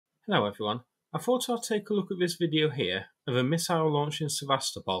Hello everyone, I thought I'd take a look at this video here of a missile launch in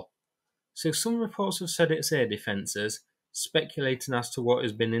Sevastopol. So some reports have said it's air defences, speculating as to what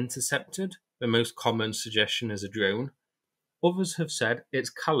has been intercepted. The most common suggestion is a drone. Others have said it's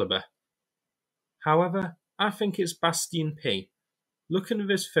caliber. However, I think it's Bastion-P. Looking at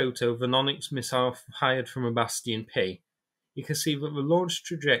this photo of an Onyx missile fired from a Bastion-P, you can see that the launch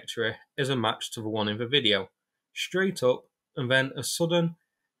trajectory is a match to the one in the video, straight up and then a sudden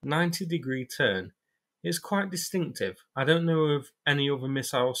 90-degree turn. It's quite distinctive. I don't know of any other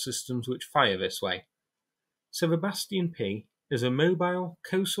missile systems which fire this way. So the Bastion-P is a mobile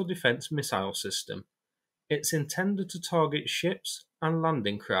coastal defence missile system. It's intended to target ships and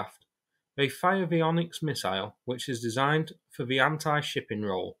landing craft. They fire the Onyx missile, which is designed for the anti-shipping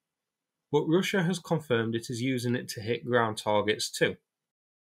role, but Russia has confirmed it is using it to hit ground targets too.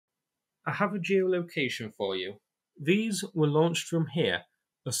 I have a geolocation for you. These were launched from here,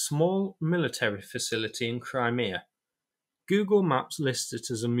 a small military facility in Crimea. Google Maps lists it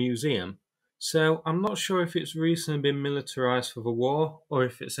as a museum, so I'm not sure if it's recently been militarised for the war or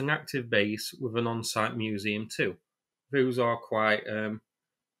if it's an active base with an on-site museum too. Those are quite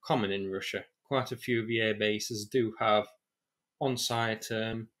common in Russia. Quite a few of the air bases do have on-site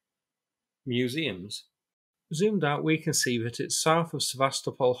museums. Zoomed out, we can see that it's south of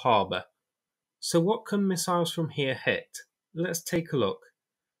Sevastopol harbour. So what can missiles from here hit? Let's take a look.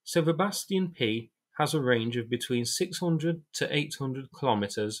 So the Bastion-P has a range of between 600 to 800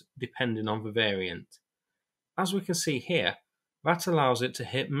 kilometres depending on the variant. As we can see here, that allows it to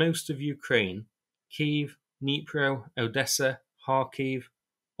hit most of Ukraine, Kyiv, Dnipro, Odessa, Kharkiv,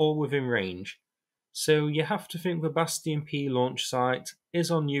 all within range. So you have to think the Bastion-P launch site is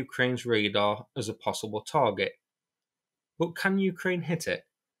on Ukraine's radar as a possible target. But can Ukraine hit it?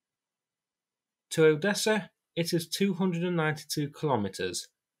 To Odessa, it is 292 kilometres.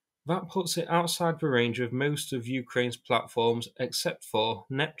 That puts it outside the range of most of Ukraine's platforms except for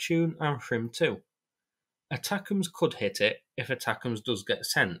Neptune and Krim 2. Attackams could hit it if Attackams does get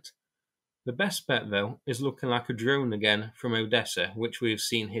sent. The best bet though is looking like a drone again from Odessa, which we have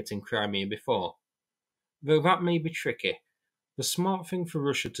seen hitting Crimea before. Though that may be tricky, the smart thing for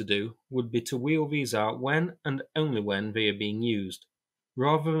Russia to do would be to wheel these out when and only when they are being used,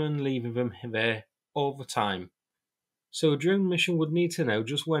 rather than leaving them there all the time. So a drone mission would need to know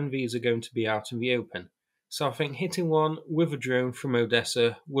just when these are going to be out in the open, so I think hitting one with a drone from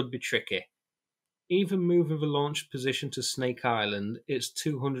Odessa would be tricky. Even moving the launch position to Snake Island, it's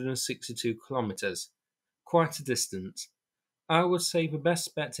 262 kilometres, quite a distance. I would say the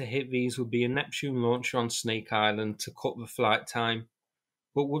best bet to hit these would be a Neptune launcher on Snake Island to cut the flight time,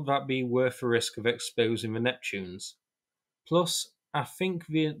 but would that be worth the risk of exposing the Neptunes? Plus, I think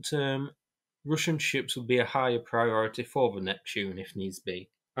that Russian ships would be a higher priority for the Neptune if needs be,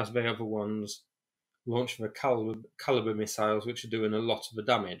 as they are the ones launching the caliber missiles which are doing a lot of the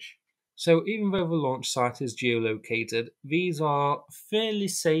damage. So even though the launch site is geolocated, these are fairly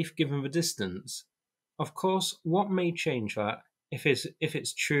safe given the distance. Of course, what may change that if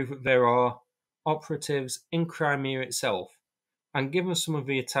it's true that there are operatives in Crimea itself, and given some of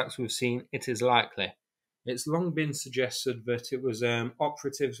the attacks we've seen, it is likely. It's long been suggested that it was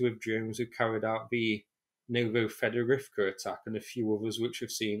operatives with drones who carried out the Novo-Fedorivka attack and a few others which we've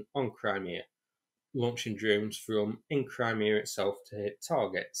seen on Crimea, launching drones from in Crimea itself to hit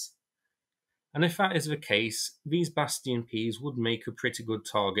targets. And if that is the case, these Bastion-Ps would make a pretty good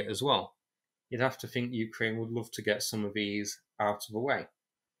target as well. You'd have to think Ukraine would love to get some of these out of the way.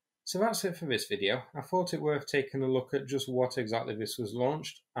 So that's it for this video. I thought it worth taking a look at just what exactly this was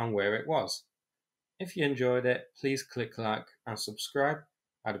launched and where it was. If you enjoyed it, please click like and subscribe.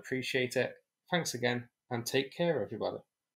 I'd appreciate it. Thanks again and take care everybody.